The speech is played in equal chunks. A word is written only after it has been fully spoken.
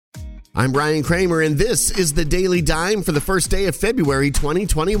I'm Brian Kramer, and this is the Daily Dime for the first day of February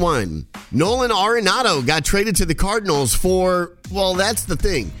 2021. Nolan Arenado got traded to the Cardinals for, well, that's the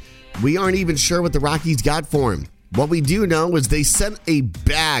thing. We aren't even sure what the Rockies got for him. What we do know is they sent a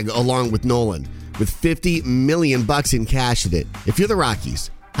bag along with Nolan with $50 million in cash in it. If you're the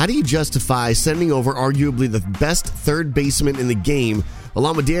Rockies, how do you justify sending over arguably the best third baseman in the game,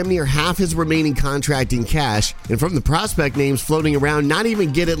 along with damn near half his remaining contract in cash, and from the prospect names floating around, not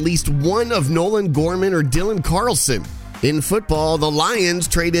even get at least one of Nolan Gorman or Dylan Carlson? In football, the Lions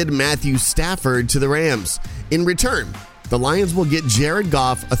traded Matthew Stafford to the Rams. In return, the Lions will get Jared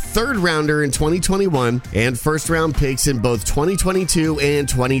Goff, a third-rounder in 2021, and first-round picks in both 2022 and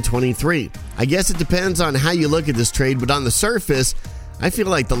 2023. I guess it depends on how you look at this trade, but on the surface, I feel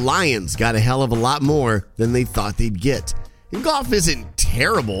like the Lions got a hell of a lot more than they thought they'd get. And Goff isn't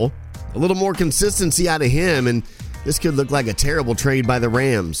terrible. A little more consistency out of him, and this could look like a terrible trade by the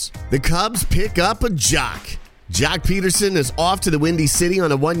Rams. The Cubs pick up a jock. Jock Peterson is off to the Windy City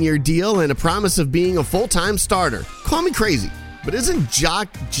on a one-year deal and a promise of being a full-time starter. Call me crazy, but isn't Jock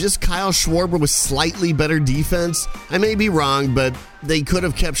just Kyle Schwarber with slightly better defense? I may be wrong, but they could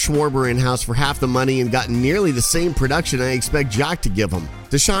have kept Schwarber in-house for half the money and gotten nearly the same production I expect Jock to give him.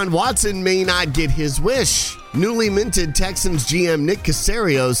 Deshaun Watson may not get his wish. Newly minted Texans GM Nick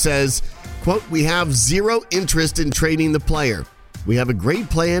Caserio says, quote, "We have zero interest in trading the player. We have a great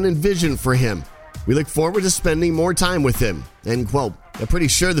plan and vision for him. We look forward to spending more time with him," end quote. I'm pretty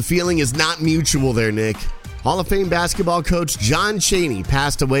sure the feeling is not mutual there, Nick. Hall of Fame basketball coach John Chaney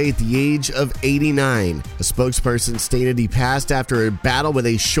passed away at the age of 89. A spokesperson stated he passed after a battle with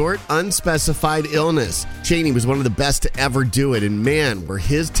a short, unspecified illness. Chaney was one of the best to ever do it, and man, were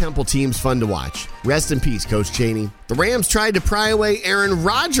his Temple teams fun to watch. Rest in peace, Coach Chaney. The Rams tried to pry away Aaron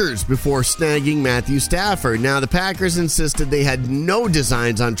Rodgers before snagging Matthew Stafford. Now, the Packers insisted they had no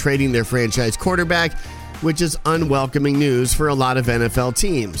designs on trading their franchise quarterback, which is unwelcoming news for a lot of NFL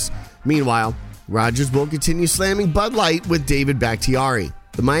teams. Meanwhile, Rodgers will continue slamming Bud Light with David Bakhtiari.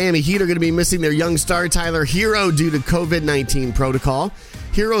 The Miami Heat are going to be missing their young star Tyler Hero due to COVID-19 protocol.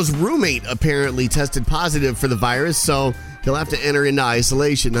 Hero's roommate apparently tested positive for the virus, so he'll have to enter into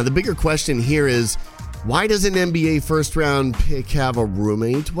isolation. Now, the bigger question here is, why does an NBA first-round pick have a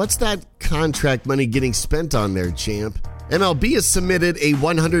roommate? What's that contract money getting spent on there, champ? MLB has submitted a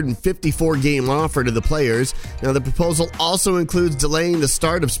 154-game offer to the players. Now, the proposal also includes delaying the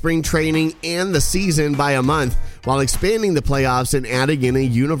start of spring training and the season by a month, while expanding the playoffs and adding in a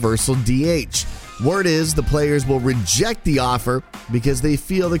universal DH. Word is the players will reject the offer because they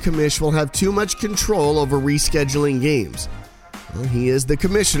feel the commission will have too much control over rescheduling games. Well, he is the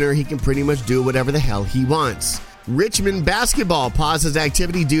commissioner. He can pretty much do whatever the hell he wants. Richmond basketball pauses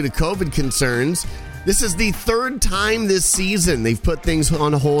activity due to COVID concerns. This is the third time this season they've put things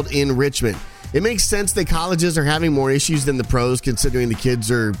on hold in Richmond. It makes sense that colleges are having more issues than the pros, considering the kids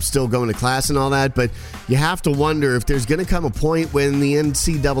are still going to class and all that, but you have to wonder if there's going to come a point when the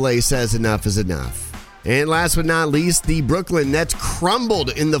NCAA says enough is enough. And last but not least, the Brooklyn Nets crumbled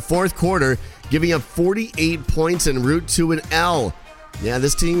in the fourth quarter, giving up 48 points en route to an L. Yeah,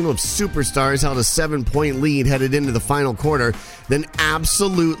 this team of superstars held a 7-point lead headed into the final quarter, then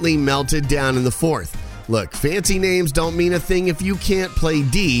absolutely melted down in the fourth. Look, fancy names don't mean a thing if you can't play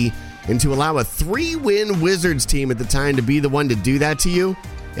D, and to allow a 3-win Wizards team at the time to be the one to do that to you,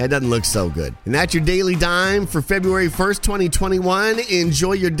 that doesn't look so good. And that's your Daily Dime for February 1st, 2021.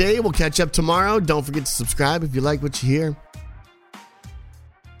 Enjoy your day. We'll catch up tomorrow. Don't forget to subscribe if you like what you hear.